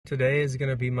Today is going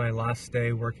to be my last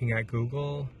day working at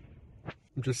Google.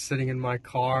 I'm just sitting in my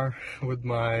car with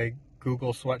my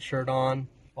Google sweatshirt on.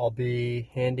 I'll be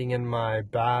handing in my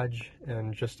badge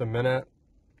in just a minute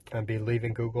and be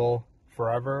leaving Google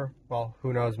forever. Well,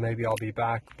 who knows, maybe I'll be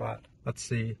back, but let's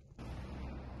see.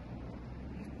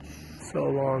 So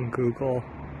long, Google.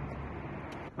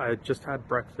 I just had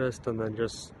breakfast and then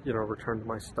just, returned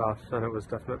my stuff, and it was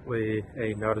definitely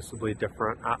a noticeably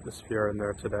different atmosphere in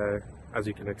there today, as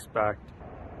you can expect.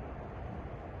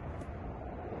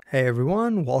 Hey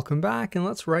everyone, welcome back, and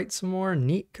let's write some more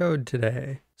NeetCode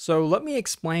today. So let me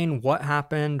explain what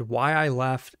happened, why I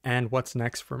left, and what's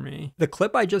next for me. The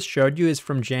clip I just showed you is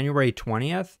from January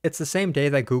 20th. It's the same day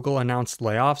that Google announced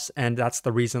layoffs, and that's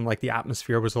the reason the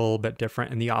atmosphere was a little bit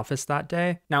different in the office that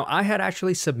day. Now, I had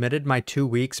actually submitted my 2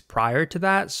 weeks prior to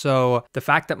that, so the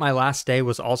fact that my last day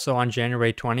was also on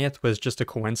January 20th was just a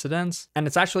coincidence. And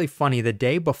it's actually funny, the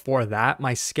day before that,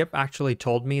 my skip actually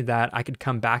told me that I could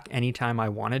come back anytime I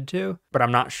wanted to, but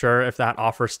I'm not sure if that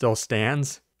offer still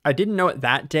stands. I didn't know it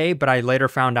that day, but I later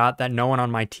found out that no one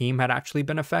on my team had actually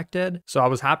been affected. So I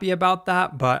was happy about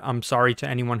that, but I'm sorry to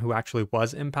anyone who actually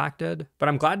was impacted. But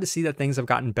I'm glad to see that things have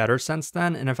gotten better since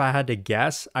then. And if I had to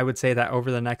guess, I would say that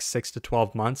over the next 6 to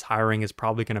 12 months, hiring is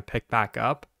probably going to pick back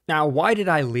up. Now, why did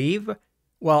I leave?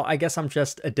 Well, I guess I'm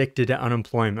just addicted to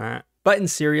unemployment. But in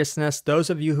seriousness, those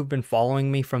of you who've been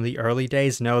following me from the early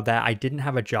days know that I didn't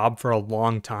have a job for a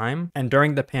long time. And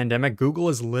during the pandemic, Google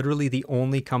is literally the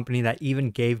only company that even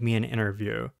gave me an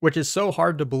interview, which is so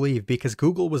hard to believe because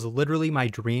Google was literally my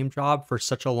dream job for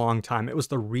such a long time. It was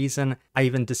the reason I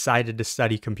even decided to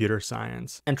study computer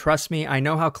science. And trust me, I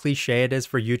know how cliche it is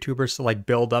for YouTubers to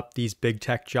build up these big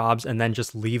tech jobs and then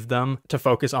just leave them to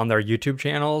focus on their YouTube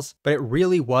channels, but it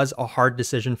really was a hard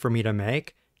decision for me to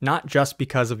make. Not just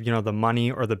because of, the money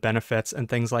or the benefits and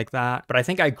things like that, but I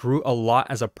think I grew a lot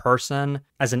as a person,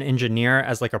 as an engineer,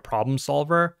 as a problem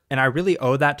solver. And I really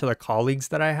owe that to the colleagues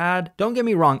that I had. Don't get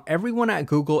me wrong, everyone at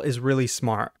Google is really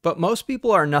smart, but most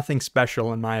people are nothing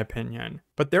special in my opinion.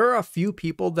 But there are a few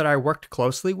people that I worked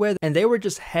closely with, and they were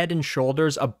just head and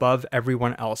shoulders above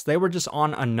everyone else. They were just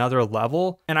on another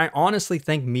level. And I honestly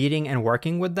think meeting and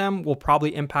working with them will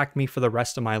probably impact me for the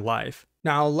rest of my life.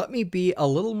 Now, let me be a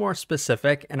little more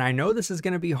specific, and I know this is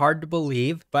going to be hard to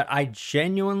believe, but I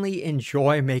genuinely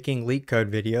enjoy making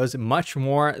LeetCode videos much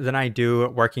more than I do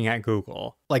working at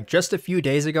Google. Just a few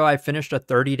days ago, I finished a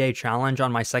 30-day challenge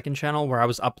on my second channel where I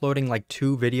was uploading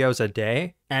 2 videos a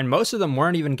day, and most of them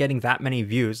weren't even getting that many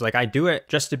views. I do it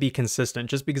just to be consistent,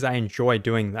 just because I enjoy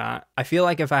doing that. I feel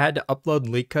like if I had to upload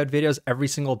LeetCode videos every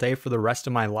single day for the rest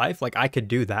of my life, I could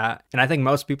do that. And I think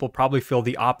most people probably feel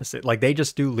the opposite. They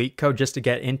just do LeetCode just to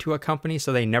get into a company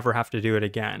so they never have to do it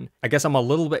again. I guess I'm a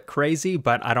little bit crazy,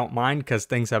 but I don't mind because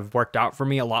things have worked out for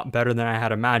me a lot better than I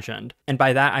had imagined. And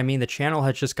by that, I mean the channel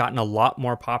has just gotten a lot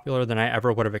more popular than I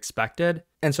ever would have expected.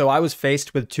 And so I was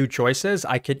faced with 2 choices.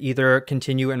 I could either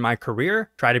continue in my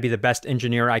career, try to be the best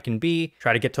engineer I can be,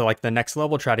 try to get to the next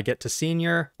level, try to get to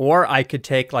senior, or I could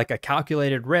take a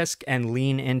calculated risk and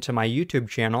lean into my YouTube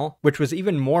channel, which was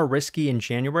even more risky in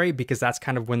January because that's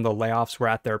kind of when the layoffs were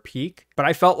at their peak. But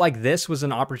I felt like this was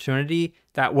an opportunity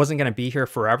that wasn't going to be here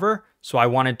forever. So I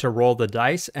wanted to roll the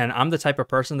dice, and I'm the type of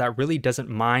person that really doesn't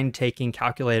mind taking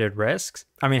calculated risks.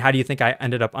 I mean, how do you think I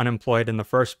ended up unemployed in the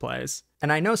first place?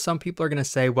 And I know some people are going to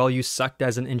say, well, you sucked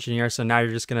as an engineer, so now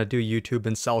you're just going to do YouTube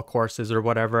and sell courses or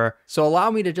whatever. So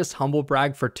allow me to just humble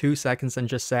brag for 2 seconds and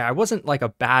just say I wasn't a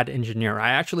bad engineer. I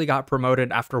actually got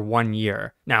promoted after 1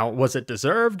 year. Now, was it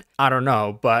deserved? I don't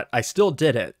know, but I still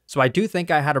did it. So I do think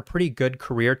I had a pretty good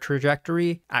career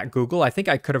trajectory at Google. I think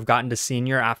I could have gotten to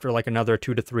senior after another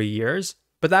 2 to 3 years.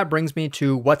 But that brings me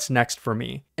to what's next for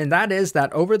me. And that is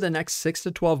that over the next 6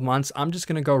 to 12 months, I'm just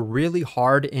gonna go really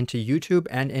hard into YouTube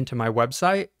and into my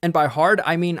website. And by hard,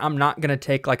 I mean I'm not gonna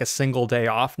take a single day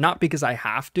off, not because I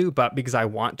have to, but because I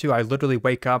want to. I literally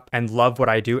wake up and love what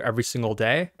I do every single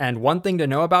day. And one thing to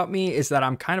know about me is that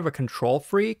I'm kind of a control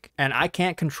freak, and I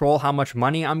can't control how much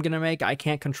money I'm gonna make. I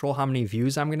can't control how many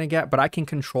views I'm gonna get, but I can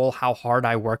control how hard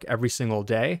I work every single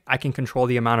day. I can control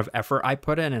the amount of effort I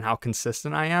put in and how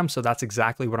consistent I am. So that's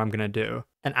exactly what I'm gonna do.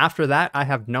 And after that, I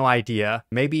have no idea.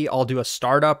 Maybe I'll do a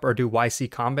startup or do YC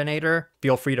Combinator.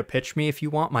 Feel free to pitch me if you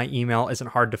want. My email isn't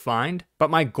hard to find. But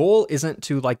my goal isn't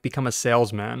to become a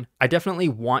salesman. I definitely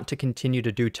want to continue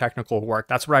to do technical work.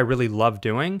 That's what I really love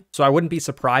doing. So I wouldn't be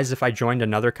surprised if I joined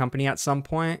another company at some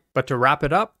point. But to wrap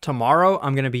it up, tomorrow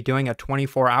I'm going to be doing a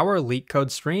 24-hour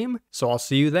LeetCode stream. So I'll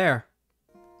see you there.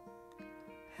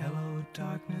 Hello,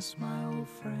 darkness, my old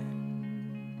friend.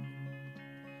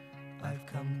 I've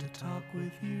come to talk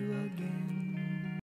with you again.